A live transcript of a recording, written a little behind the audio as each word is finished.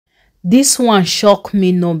This one shock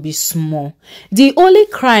me no be small. The only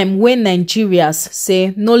crime wey Nigerians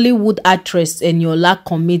say Nollywood actress Eniola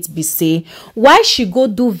commit be say why she go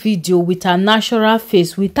do video with her natural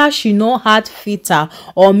face without she no add filter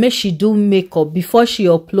or make she do makeup before she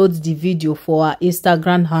upload the video for her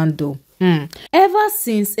Instagram handle. Ever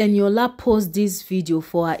since Eniola post this video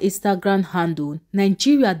for her Instagram handle,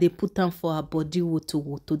 Nigeria dey put am for her body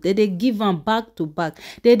woto. They give am back to back.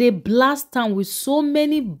 They blast am with so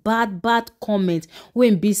many bad comments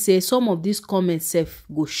wey be say some of these comments sef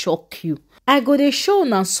go shock you. I go dey show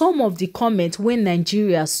una some of the comments wey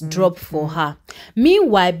Nigerians drop for her.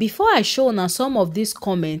 Meanwhile, before I show una some of these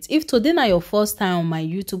comments, if today na your first time on my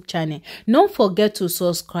YouTube channel, don't forget to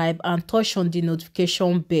subscribe and touch on the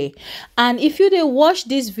notification bell. And if you dey watch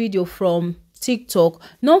this video from TikTok,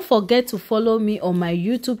 don't forget to follow me on my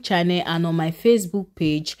YouTube channel and on my Facebook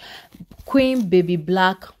page, Queen Baby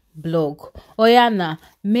Black blog. Oya na,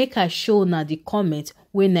 make I show una the comment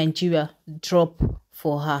wey Nigeria drop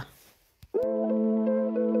for her.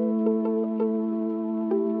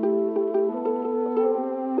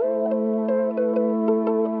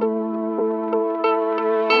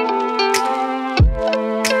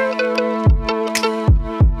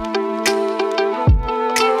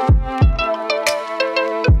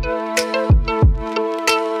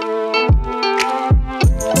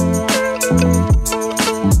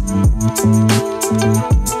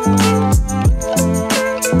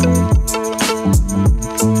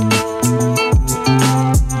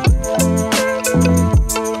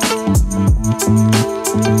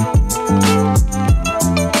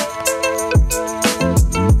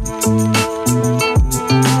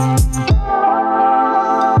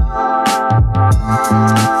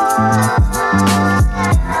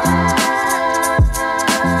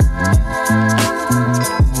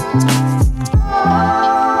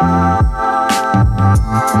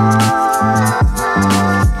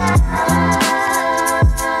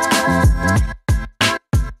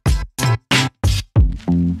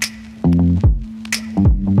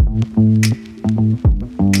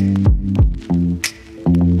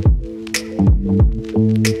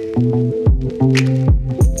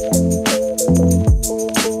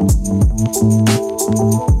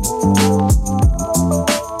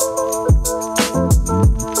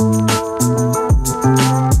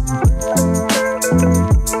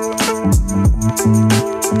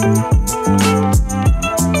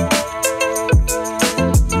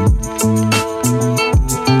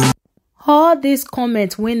 All these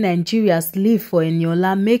comments when Nigerians leave for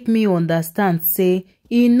Eniola make me understand say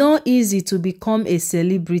e no easy to become a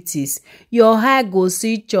celebrity. Your eye go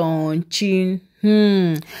see chin.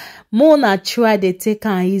 Mona try dey take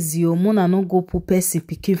am easy o. Mona no go put person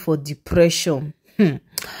pikin for depression.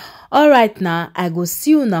 Alright now, I go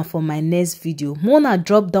see una for my next video. Mona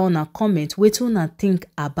drop down a comment wetin una think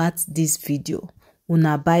about this video.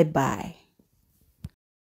 Una bye bye.